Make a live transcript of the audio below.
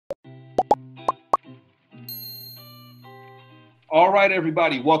All right,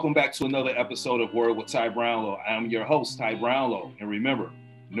 everybody, welcome back to another episode of Word with Ty Brownlow. I'm your host, Ty Brownlow. And remember,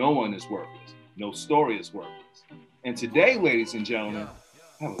 no one is worthless. No story is worthless. And today, ladies and gentlemen,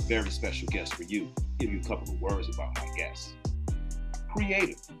 I have a very special guest for you. I'll give you a couple of words about my guest.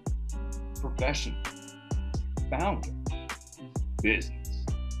 Creative, professional, founder, business.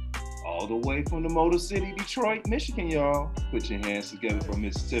 All the way from the Motor City, Detroit, Michigan, y'all. Put your hands together for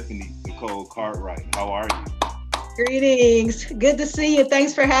Miss Tiffany Nicole Cartwright. How are you? Greetings. Good to see you.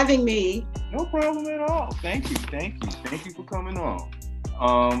 Thanks for having me. No problem at all. Thank you. Thank you for coming on.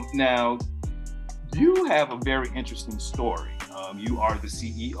 Now, you have a very interesting story. You are the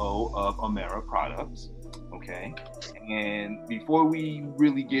CEO of Amarra Products, okay? And before we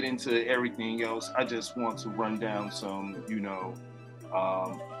really get into everything else, I just want to run down some,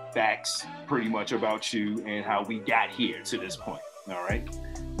 facts pretty much about you and how we got here to this point, all right?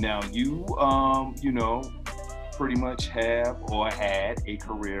 Now, you, pretty much have or had a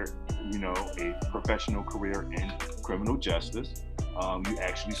career, a professional career in criminal justice. You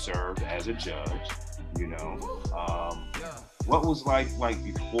actually served as a judge, What was like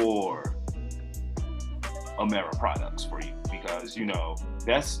before Amarra Products for you? Because,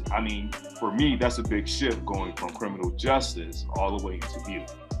 for me, that's a big shift going from criminal justice all the way into beauty.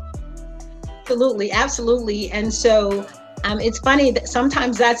 Absolutely. And so it's funny that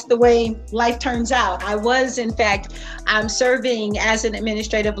sometimes that's the way life turns out. I was, in fact, serving as an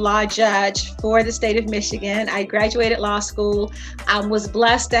administrative law judge for the state of Michigan. I graduated law school, was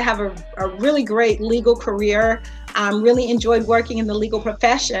blessed to have a really great legal career. Really enjoyed working in the legal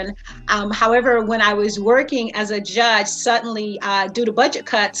profession. However, when I was working as a judge, suddenly, due to budget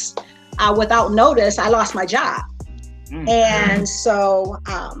cuts, without notice, I lost my job. And so,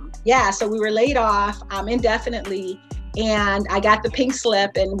 so we were laid off indefinitely. And I got the pink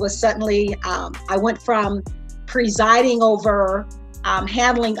slip and was suddenly, I went from presiding over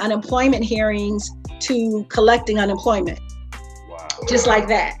handling unemployment hearings to collecting unemployment. Wow. Just like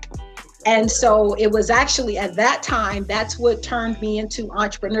that. And so it was actually at that time, that's what turned me into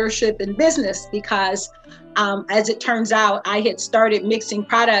entrepreneurship and business, because as it turns out, I had started mixing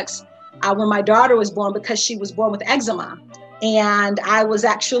products when my daughter was born, because she was born with eczema. And I was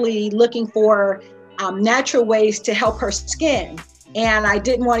actually looking for natural ways to help her skin. And I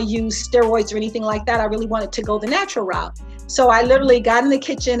didn't want to use steroids or anything like that. I really wanted to go the natural route. So I literally got in the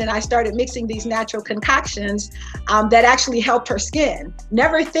kitchen and I started mixing these natural concoctions that actually helped her skin.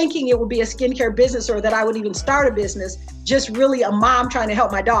 Never thinking it would be a skincare business or that I would even start a business, just really a mom trying to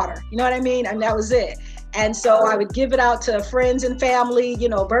help my daughter. You know what I mean? And that was it. And so I would give it out to friends and family,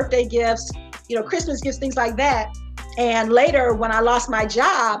 birthday gifts, Christmas gifts, things like that. And later, when I lost my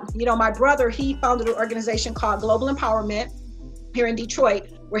job, my brother, he founded an organization called Global Empowerment here in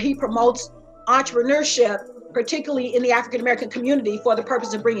Detroit, where he promotes entrepreneurship, particularly in the African-American community, for the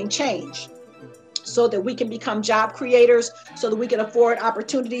purpose of bringing change, so that we can become job creators, so that we can afford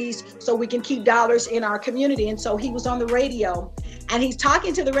opportunities, so we can keep dollars in our community. And so he was on the radio and he's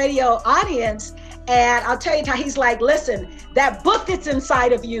talking to the radio audience. And I'll tell you, he's like, listen, that book that's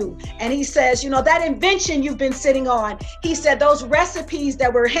inside of you. And he says, that invention you've been sitting on. He said, those recipes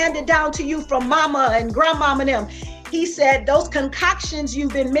that were handed down to you from mama and grandmama and them. He said, those concoctions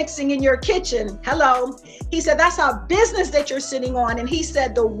you've been mixing in your kitchen. Hello. He said, that's a business that you're sitting on. And he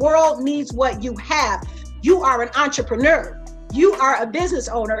said, the world needs what you have. You are an entrepreneur. You are a business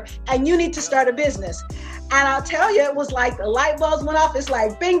owner and you need to start a business. And I'll tell you, it was like the light bulbs went off. It's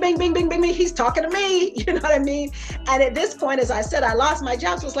like, bing, bing, bing, bing, bing, bing. He's talking to me. You know what I mean? And at this point, as I said, I lost my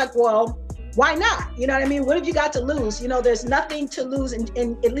job. So it's like, well, why not? You know what I mean? What have you got to lose? There's nothing to lose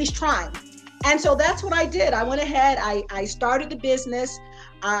in at least trying. And so that's what I did. I went ahead, I started the business.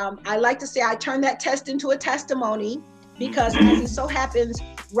 I like to say I turned that test into a testimony, because as it so happens,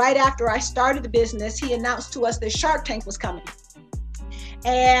 right after I started the business, he announced to us that Shark Tank was coming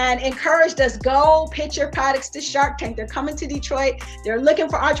and encouraged us, go pitch your products to Shark Tank. They're coming to Detroit. They're looking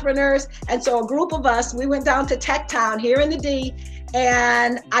for entrepreneurs. And so a group of us, we went down to Tech Town here in the D,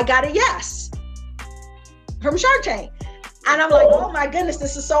 and I got a yes from Shark Tank. And I'm like, oh my goodness,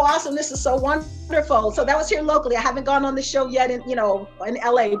 this is so awesome. This is so wonderful. So that was here locally. I haven't gone on the show yet in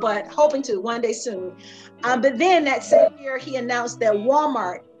LA, but hoping to one day soon. But then that same year, he announced that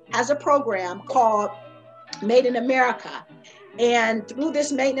Walmart has a program called Made in America. And through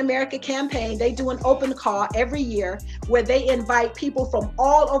this Made in America campaign, they do an open call every year where they invite people from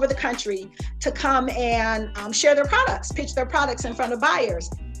all over the country to come and share their products, pitch their products in front of buyers.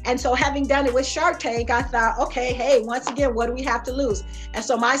 And so having done it with Shark Tank, I thought, okay, hey, once again, what do we have to lose? And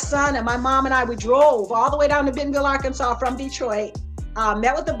so my son and my mom and I, we drove all the way down to Bentonville, Arkansas from Detroit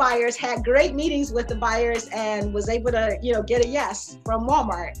met with the buyers, had great meetings with the buyers, and was able to, get a yes from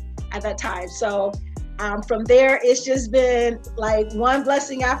Walmart at that time. So from there, it's just been like one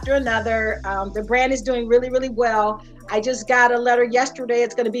blessing after another. The brand is doing really, really well. I just got a letter yesterday.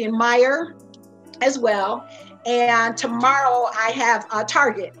 It's going to be in Meyer as well. And tomorrow I have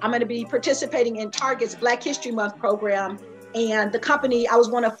Target. I'm going to be participating in Target's Black History Month program. And the company, I was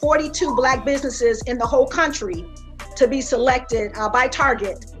one of 42 Black businesses in the whole country to be selected by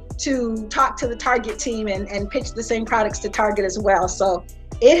Target to talk to the Target team and pitch the same products to Target as well. So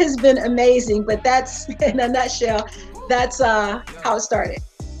it has been amazing, but that's, in a nutshell, that's how it started.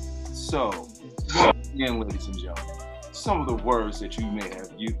 So, again, ladies and gentlemen, some of the words that you may have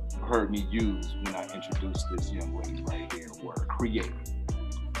heard me use when I introduced this young lady right here were creative,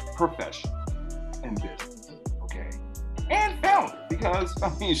 professional, and business, okay? And founder, because,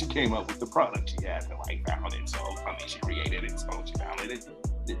 she came up with the product she had to found it. So, she created it, so she founded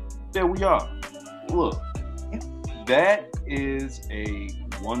it. There we are. Look, that is a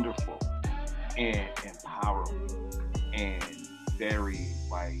wonderful and empowering and very,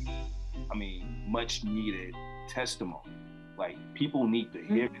 much needed testimony. People need to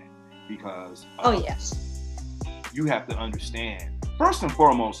hear it because yes, you have to understand. First and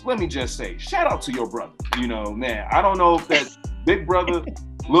foremost, let me just say, shout out to your brother. Man, I don't know if that's big brother,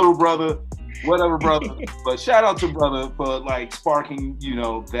 little brother, whatever brother, but shout out to brother for sparking,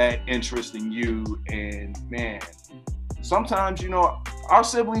 that interest in you. And man, sometimes, our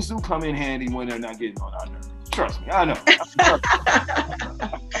siblings do come in handy when they're not getting on our nerves. Trust me, I know.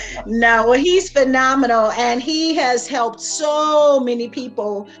 No, well, he's phenomenal, and he has helped so many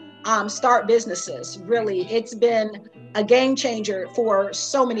people start businesses. Really, it's been a game changer for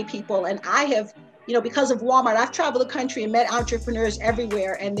so many people. And I have, because of Walmart, I've traveled the country and met entrepreneurs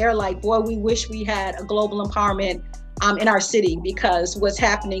everywhere, and they're like, boy, we wish we had a global empowerment in our city, because what's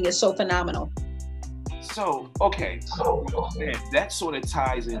happening is so phenomenal. So, okay, that sort of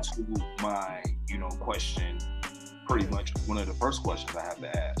ties into my, question, pretty much one of the first questions I have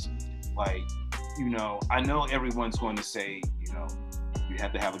to ask. I know everyone's going to say, you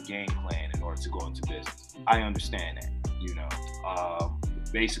have to have a game plan in order to go into business. I understand that,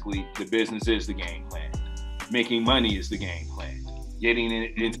 basically the business is the game plan. Making money is the game plan. Getting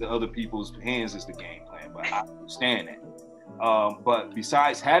it into other people's hands is the game plan, but I understand that. But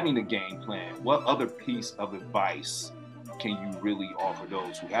besides having the game plan, what other piece of advice can you really offer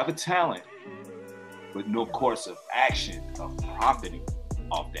those who have a talent, but no course of action of profiting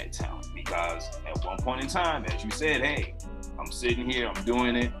off that talent? Because at one point in time, as you said, hey, I'm sitting here, I'm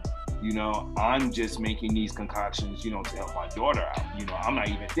doing it, I'm just making these concoctions, to help my daughter out. I'm not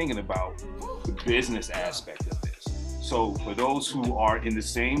even thinking about the business aspect of this. So for those who are in the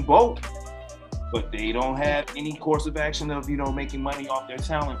same boat, but they don't have any course of action of, making money off their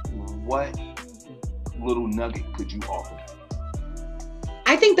talent, what little nugget could you offer them?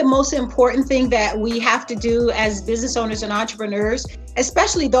 I think the most important thing that we have to do as business owners and entrepreneurs,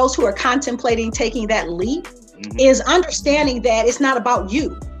 especially those who are contemplating taking that leap, is understanding that it's not about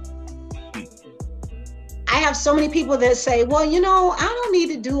you. I have so many people that say, well, I don't need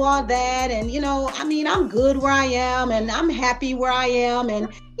to do all that. And, I'm good where I am, and I'm happy where I am, and,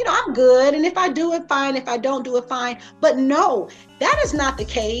 I'm good. And if I do it, fine. If I don't do it, fine. But no, that is not the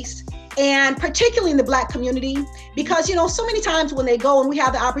case. And particularly in the Black community, because, so many times when they go and we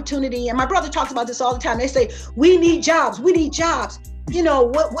have the opportunity, and my brother talks about this all the time, they say, we need jobs. What's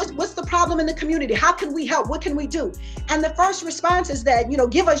the problem in the community? How can we help? What can we do? And the first response is that,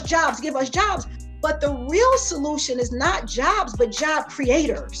 give us jobs. But the real solution is not jobs, but job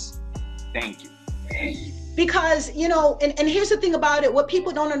creators. Thank you. Because, and here's the thing about it, what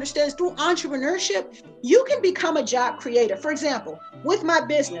people don't understand is through entrepreneurship, you can become a job creator. For example, with my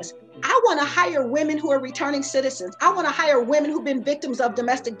business, I want to hire women who are returning citizens. I want to hire women who've been victims of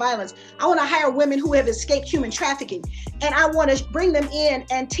domestic violence. I want to hire women who have escaped human trafficking. And I want to bring them in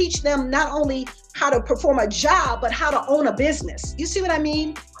and teach them not only how to perform a job, but how to own a business. You see what I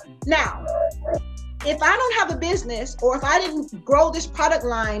mean? Now, if I don't have a business, or if I didn't grow this product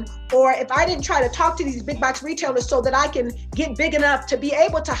line, or if I didn't try to talk to these big box retailers so that I can get big enough to be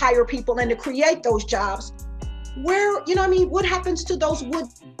able to hire people and to create those jobs, what happens to those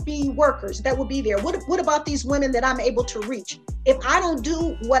would-be workers that would be there? What about these women that I'm able to reach? If I don't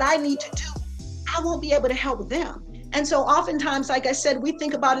do what I need to do, I won't be able to help them. And so oftentimes, like I said, we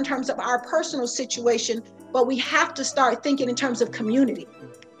think about in terms of our personal situation, but we have to start thinking in terms of community.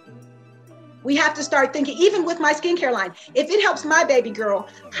 We have to start thinking, even with my skincare line, if it helps my baby girl,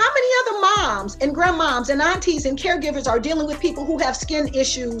 how many other moms and grandmoms and aunties and caregivers are dealing with people who have skin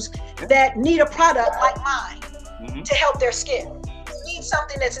issues that need a product like mine to help their skin? need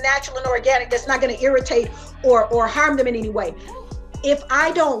something that's natural and organic, that's not going to irritate or harm them in any way. If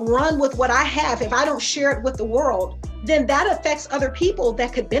I don't run with what I have, if I don't share it with the world, then that affects other people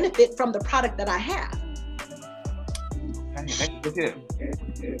that could benefit from the product that I have. Hey, look here.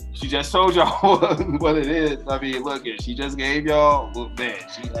 She just told y'all what it is. I mean, look, she just gave y'all, well, man,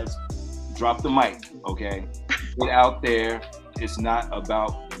 she has dropped the mic, okay? Get out there. It's not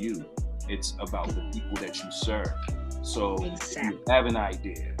about you. It's about the people that you serve. So if you have an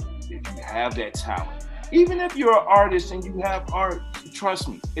idea, if you have that talent, even if you're an artist and you have art, trust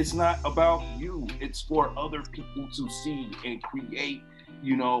me, it's not about you. It's for other people to see and create,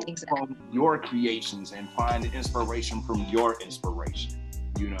 you know, from your creations and find inspiration from your inspiration,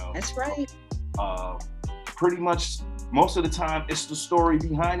 you know. That's right. Pretty much most of the time, it's the story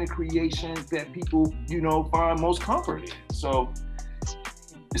behind the creation that people, you know, find most comfort in. So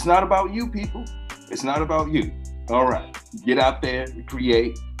it's not about you, people. It's not about you. All right. Get out there,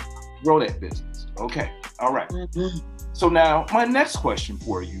 create, grow that business. Okay. All right. Mm-hmm. So now my next question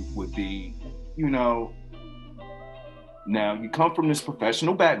for you would be, you know, now you come from this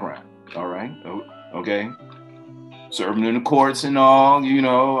professional background. All right. Okay. Serving in the courts and all, you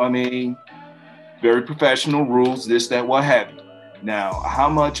know, I mean, very professional rules, this, that, what have you. Now, how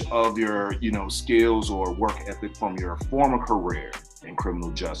much of your, you know, skills or work ethic from your former career in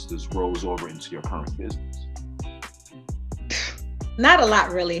criminal justice rolls over into your current business? Not a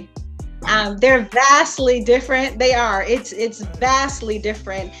lot, really. They're vastly different. They are. It's vastly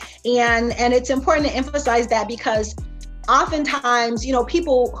different, and it's important to emphasize that, because oftentimes, you know,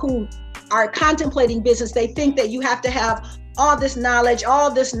 people who are contemplating business, they think that you have to have all this knowledge,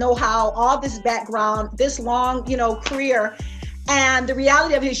 all this know-how, all this background, this long, you know, career. And the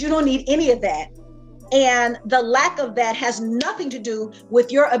reality of it is you don't need any of that. And the lack of that has nothing to do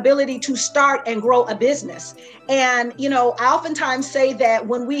with your ability to start and grow a business. And, you know, I oftentimes say that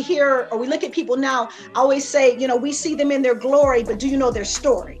when we hear or we look at people now, I always say, you know, we see them in their glory, but do you know their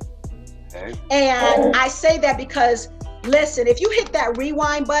story? Okay. And I say that because, listen, if you hit that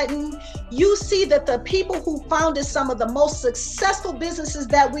rewind button, you see that the people who founded some of the most successful businesses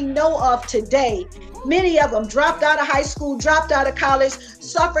that we know of today, many of them dropped out of high school, dropped out of college,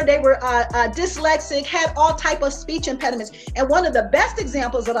 suffered, they were dyslexic, had all type of speech impediments. And one of the best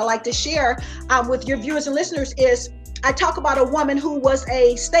examples that I like to share with your viewers and listeners is, I talk about a woman who was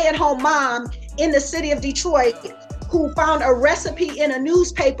a stay-at-home mom in the city of Detroit, who found a recipe in a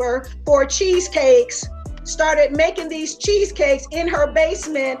newspaper for cheesecakes, started making these cheesecakes in her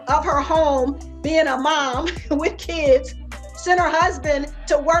basement of her home, being a mom with kids, sent her husband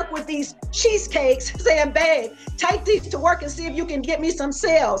to work with these cheesecakes, saying, babe, take these to work and see if you can get me some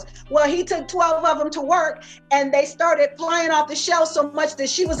sales. Well, he took 12 of them to work, and they started flying off the shelf so much that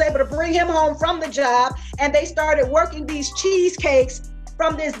she was able to bring him home from the job, and they started working these cheesecakes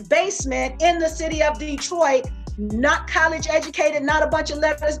from this basement in the city of Detroit. Not college educated, not a bunch of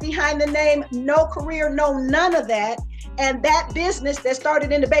letters behind the name, no career, no none of that. And that business that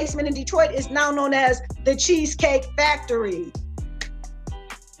started in the basement in Detroit is now known as the Cheesecake Factory.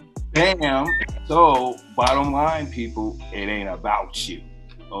 Damn. So bottom line, people, it ain't about you.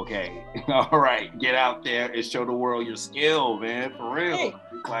 Okay. All right. Get out there and show the world your skill, man. For real.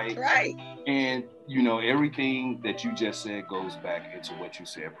 Right. Like, right. And you know, everything that you just said goes back into what you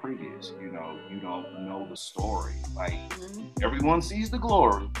said previous. You know, you don't know the story. Like, everyone sees the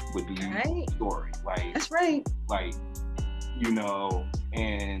glory, but do you know the story? Like, that's right. Like, you know,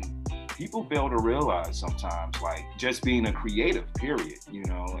 and people fail to realize sometimes, like, just being a creative, period, you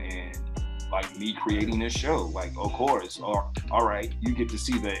know, and like me creating this show, like, of course, or all right, you get to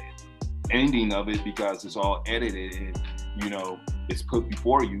see the ending of it because it's all edited and, you know, it's put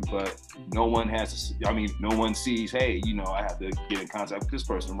before you, but no one has to, I mean, no one sees, hey, you know, I have to get in contact with this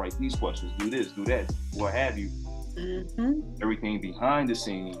person, write these questions, do this, do that, what have you. Everything behind the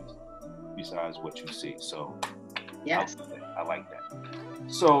scenes besides what you see. So yes, I like that.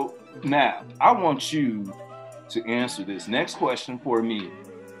 So now I want you to answer this next question for me.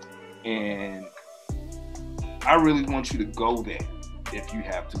 And I really want you to go there if you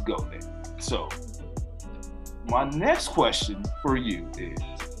have to go there. So my next question for you is,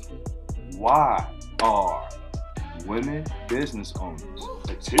 why are women business owners,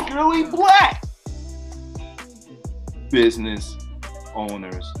 particularly Black business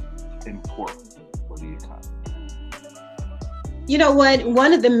owners, important for the economy? You know what?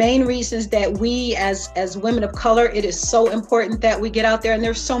 One of the main reasons that we as women of color, it is so important that we get out there, and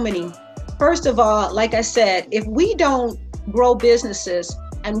there's so many. First of all, like I said, if we don't grow businesses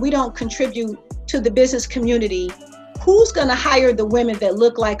and we don't contribute to the business community, who's going to hire the women that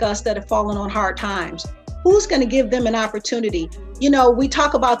look like us that have fallen on hard times? Who's going to give them an opportunity? You know, we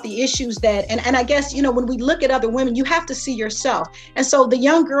talk about the issues that, and I guess, you know, when we look at other women, you have to see yourself. And so the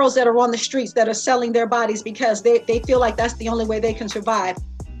young girls that are on the streets that are selling their bodies because they feel like that's the only way they can survive,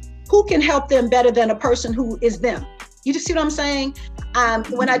 who can help them better than a person who is them? You just see what I'm saying?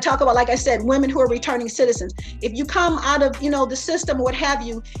 When I talk about, like I said, women who are returning citizens, if you come out of, you know, the system or what have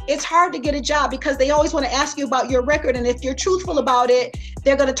you, it's hard to get a job because they always want to ask you about your record. And if you're truthful about it,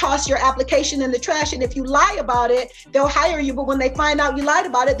 they're going to toss your application in the trash. And if you lie about it, they'll hire you. But when they find out you lied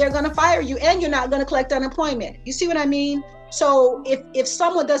about it, they're going to fire you and you're not going to collect unemployment. You see what I mean? So if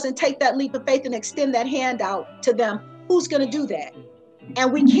someone doesn't take that leap of faith and extend that hand out to them, who's going to do that?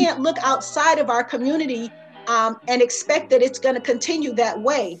 And we can't look outside of our community and expect that it's going to continue that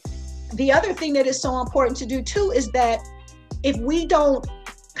way. The other thing that is so important to do too is that if we don't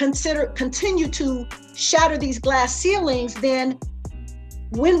continue to shatter these glass ceilings, then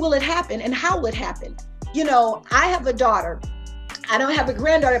when will it happen and how will it happen? You know, I have a daughter. I don't have a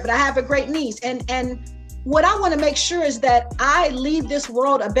granddaughter, but I have a great niece. And what I want to make sure is that I leave this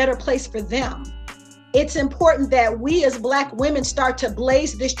world a better place for them. It's important that we as Black women start to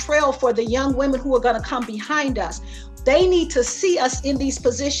blaze this trail for the young women who are going to come behind us. They need to see us in these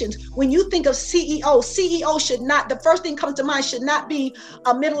positions. When you think of CEO should not, the first thing comes to mind should not be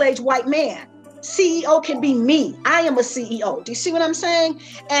a middle-aged white man. CEO can be me. I am a CEO. Do you see what I'm saying?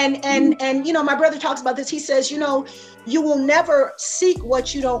 And you know, my brother talks about this. He says, you know, you will never seek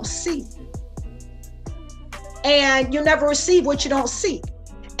what you don't see. And you'll never receive what you don't seek.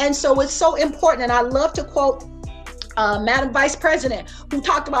 And so it's so important. And I love to quote Madam Vice President, who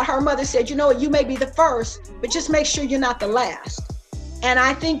talked about her mother said, you know what, you may be the first, but just make sure you're not the last. And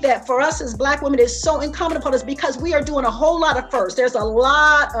I think that for us as Black women, it's so incumbent upon us because we are doing a whole lot of firsts. There's a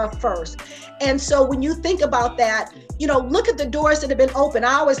lot of firsts. And so when you think about that, you know, look at the doors that have been open.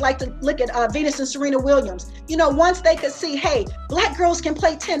 I always like to look at Venus and Serena Williams. You know, once they could see, hey, Black girls can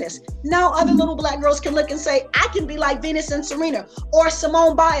play tennis. Now other little Black girls can look and say, I can be like Venus and Serena or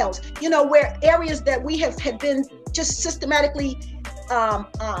Simone Biles, you know, where areas that we have been just systematically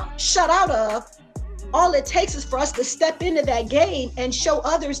shut out of. All it takes is for us to step into that game and show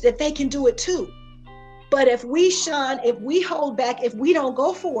others that they can do it too. But if we shun, if we hold back, if we don't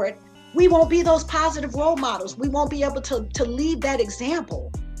go for it, we won't be those positive role models. We won't be able to leave that example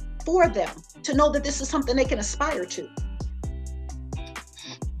for them to know that this is something they can aspire to.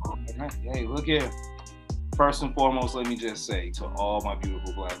 Hey, look here. First and foremost, let me just say to all my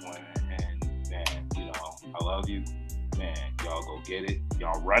beautiful Black women, and man, you know, I love you. Man, y'all go get it.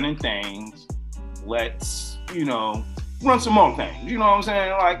 Y'all running things. Let's, you know, run some more things. You know what I'm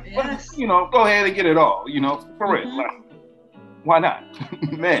saying? Like, yes. You know, go ahead and get it all, you know, for real. Like, why not?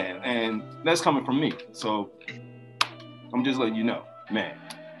 Man, and that's coming from me. So I'm just letting you know, man,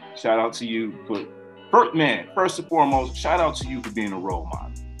 shout out to you for, first and foremost, shout out to you for being a role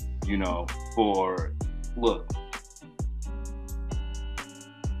model, you know, for, look,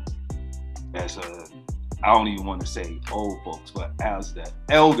 as I don't even want to say old folks, but as the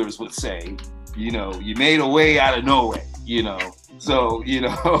elders would say, you know, you made a way out of no way, you know. So, you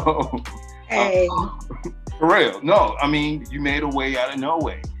know, hey. For real. No, I mean, you made a way out of no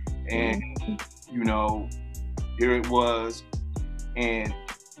way. And, you know, here it was. And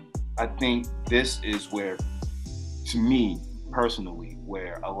I think this is where, to me personally,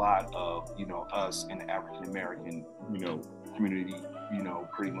 where a lot of, you know, us in the African American, you know, community, you know,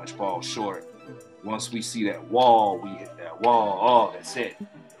 pretty much fall short. Once we see that wall, we hit that wall. Oh, that's it.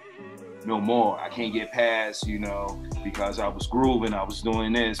 No more. I can't get past, you know, because I was grooving, I was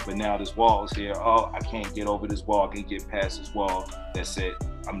doing this, but now this wall is here. Oh, I can't get over this wall. I can't get past this wall. That's it.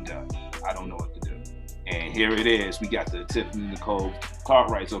 I'm done. I don't know what to do. And here it is. We got the Tiffany Nicole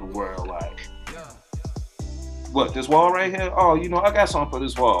Cartwrights of the world. Like, what, this wall right here? Oh, you know, I got something for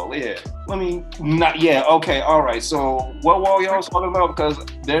this wall. Yeah. Let me, not, yeah, okay, all right. So what wall y'all talking about? Because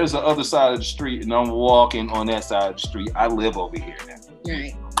there's the other side of the street and I'm walking on that side of the street. I live over here now.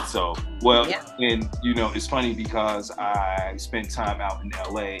 Right. So, well, yeah. And you know, it's funny because I spent time out in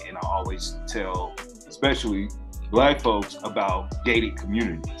LA and I always tell, especially Black folks, about gated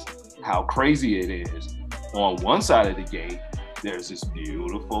communities, how crazy it is. On one side of the gate, there's this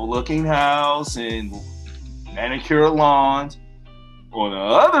beautiful looking house and manicured lawns. On the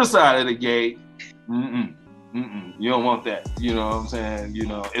other side of the gate, you don't want that. You know what I'm saying? You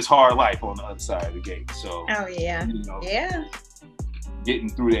know, it's hard life on the other side of the gate. So, oh yeah, you know, yeah. Getting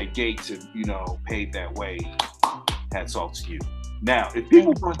through that gate to, you know, pave that way, hats off to you. Now, if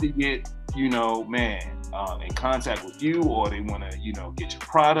people want to get, you know, man, in contact with you, or they want to, you know, get your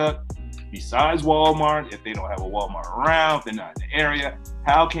product besides Walmart, if they don't have a Walmart around, if they're not in the area,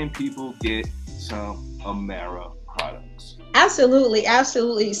 how can people get some Amarra Products? Absolutely,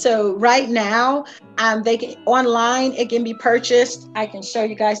 absolutely. So right now, they can online. It can be purchased. I can show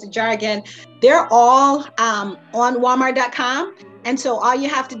you guys the jar again. They're all on Walmart.com. And so all you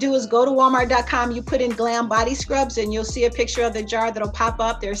have to do is go to Walmart.com. You put in Glam Body Scrubs, and you'll see a picture of the jar that'll pop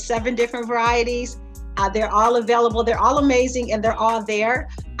up. There's 7 different varieties. They're all available. They're all amazing, and they're all there.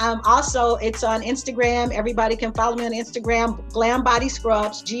 Also, it's on Instagram. Everybody can follow me on Instagram. Glam Body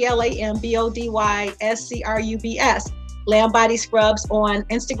Scrubs, GLAMBODYSCRUBS. Glam Body Scrubs on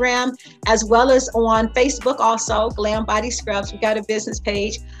Instagram, as well as on Facebook also, Glam Body Scrubs. We got a business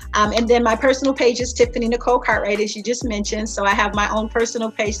page. And then my personal page is Tiffany Nicole Cartwright, as you just mentioned. So I have my own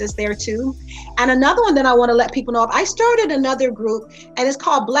personal page that's there too. And another one that I want to let people know of, I started another group, and it's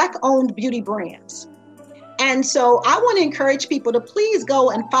called Black Owned Beauty Brands. And so I want to encourage people to please go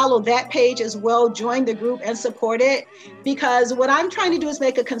and follow that page as well, join the group and support it, because what I'm trying to do is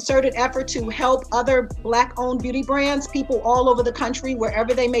make a concerted effort to help other Black-owned beauty brands, people all over the country,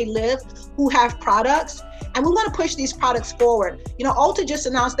 wherever they may live, who have products. And we want to push these products forward. You know, Ulta just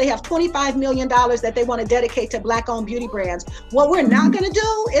announced they have $25 million that they want to dedicate to Black-owned beauty brands. What we're not going to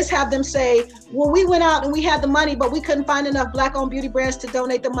do is have them say, well, we went out and we had the money, but we couldn't find enough Black-owned beauty brands to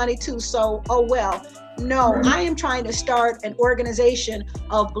donate the money to. So, oh well. No, I am trying to start an organization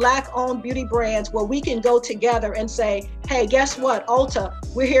of Black-owned beauty brands where we can go together and say, hey, guess what, Ulta,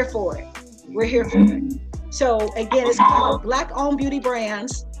 we're here for it. We're here for it. So again, it's called Black-owned beauty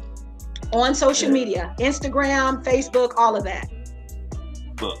brands on social media, Instagram, Facebook, all of that.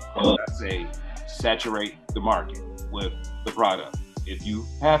 Look, I say saturate the market with the product. If you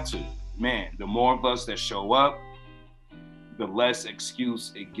have to, man, the more of us that show up, the less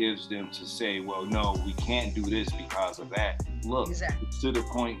excuse it gives them to say, well, no, we can't do this because of that. Look, exactly. It's to the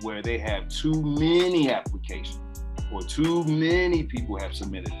point where they have too many applications or too many people have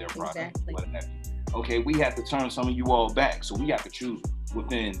submitted their product. Exactly. Okay, we have to turn some of you all back. So we have to choose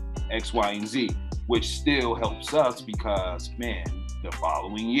within X, Y, and Z, which still helps us because, man, the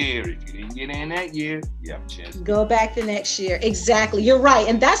following year, if you didn't get in that year, you have a chance. Go back the next year. Exactly. You're right.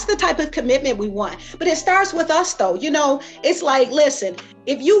 And that's the type of commitment we want. But it starts with us, though. You know, it's like, listen,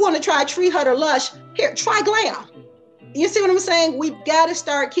 if you want to try Tree Hut or Lush, here, try Glam. You see what I'm saying? We've got to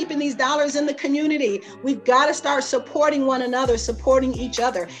start keeping these dollars in the community. We've got to start supporting one another, supporting each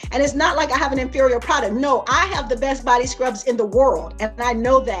other. And it's not like I have an inferior product. No, I have the best body scrubs in the world. And I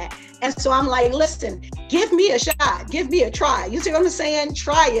know that. And so I'm like, listen, give me a shot, give me a try. You see what I'm saying?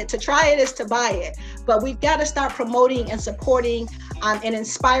 Try it. To try it is to buy it. But we've got to start promoting and supporting and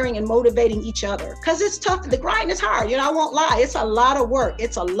inspiring and motivating each other. Because it's tough. The grind is hard. You know, I won't lie. It's a lot of work.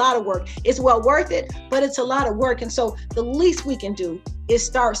 It's a lot of work. It's well worth it, but it's a lot of work. And so the least we can do is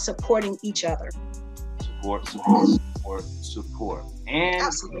start supporting each other. Support, support, support, support. And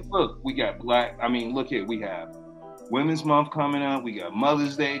absolutely. Look, we got look here, we have Women's Month coming up. We got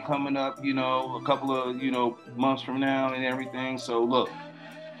Mother's Day coming up, you know, a couple of, months from now and everything. So look,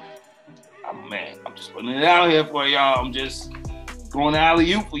 man, I'm just putting it out here for y'all. I'm just throwing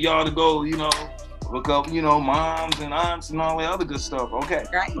alley-oop for y'all to go, look up, moms and aunts and all that other good stuff. Okay.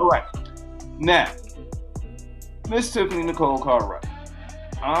 Right. All right. Now, Miss Tiffany Nicole Cartwright,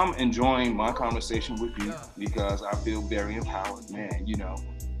 I'm enjoying my conversation with you because I feel very empowered, man.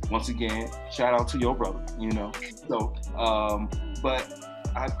 Once again, shout out to your brother, So, but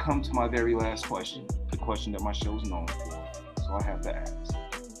I've come to my very last question, the question that my show's known for. So I have to ask,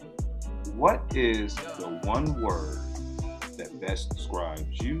 what is the one word that best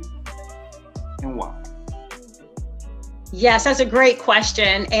describes you and why? Yes, that's a great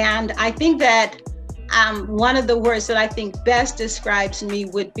question. And I think that one of the words that I think best describes me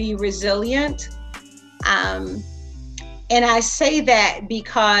would be resilient. And I say that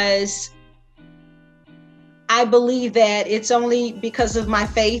because I believe that it's only because of my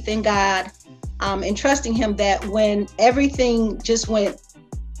faith in God and trusting Him that when everything just went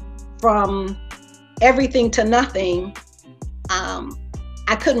from everything to nothing,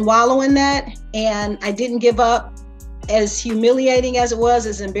 I couldn't wallow in that, and I didn't give up. As humiliating as it was,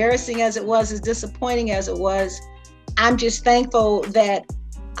 as embarrassing as it was, as disappointing as it was, I'm just thankful that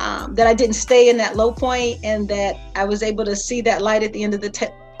that I didn't stay in that low point, and that I was able to see that light at the end of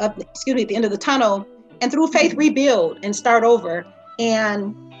the end of the tunnel, and through faith rebuild and start over.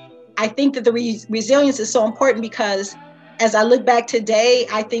 And I think that the resilience is so important because as I look back today,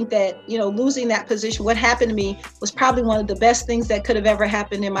 I think that, losing that position, what happened to me was probably one of the best things that could have ever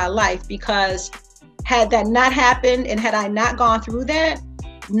happened in my life, because had that not happened and had I not gone through that,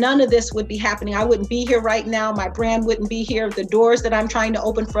 none of this would be happening. I wouldn't be here right now. My brand wouldn't be here. The doors that I'm trying to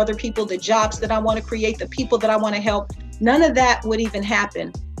open for other people, the jobs that I want to create, the people that I want to help, none of that would even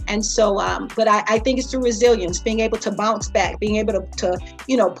happen. And so, but I think it's through resilience, being able to bounce back, being able to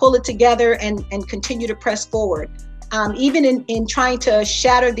pull it together and continue to press forward. Even in trying to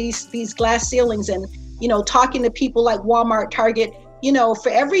shatter these glass ceilings and, talking to people like Walmart, Target, for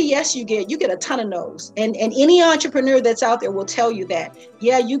every yes you get a ton of no's. And any entrepreneur that's out there will tell you that,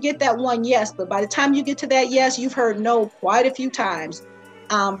 yeah, you get that one yes, but by the time you get to that yes, you've heard no quite a few times.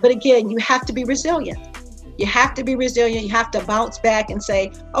 But again, you have to be resilient. You have to be resilient. You have to bounce back and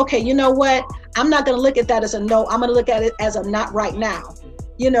say, okay, you know what? I'm not going to look at that as a no. I'm going to look at it as a not right now.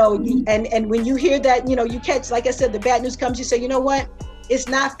 And when you hear that, you catch, like I said, the bad news comes, you say, you know what? It's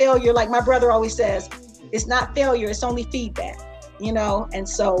not failure. Like my brother always says, it's not failure. It's only feedback, And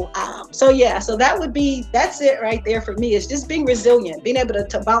so that's it right there for me. It's just being resilient, being able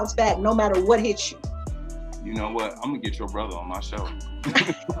to bounce back no matter what hits you. You know what? I'm gonna get your brother on my show.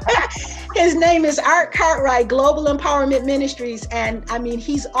 His name is Art Cartwright, Global Empowerment Ministries. And I mean,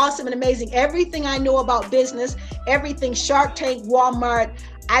 he's awesome and amazing. Everything I know about business, everything Shark Tank, Walmart,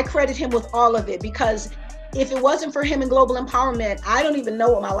 I credit him with all of it, because if it wasn't for him in Global Empowerment, I don't even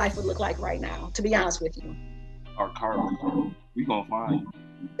know what my life would look like right now, to be honest with you. Art Cartwright, we gonna find you.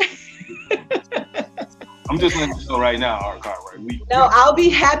 I'm just letting you know right now, Art Cartwright. I'll be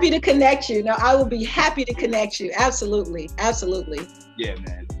happy to connect you. No, I will be happy to connect you. Absolutely. Absolutely. Yeah,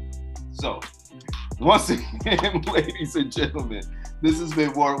 man. So, once again, ladies and gentlemen, this has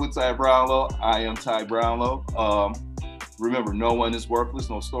been Work with Ty Brownlow. I am Ty Brownlow. Remember, no one is worthless.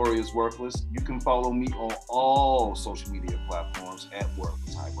 No story is worthless. You can follow me on all social media platforms at Work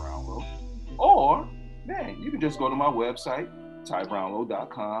with Ty Brownlow. Or, man, you can just go to my website,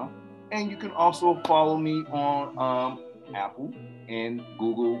 tybrownlow.com. And you can also follow me on Apple and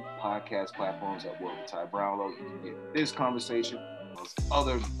Google podcast platforms at Work with Ty Brownlow. You can get this conversation, those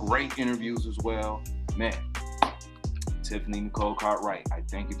other great interviews as well. Man, Tiffany Nicole Cartwright, I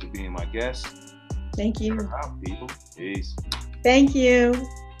thank you for being my guest. Thank you. Check her out, people. Peace. Thank you.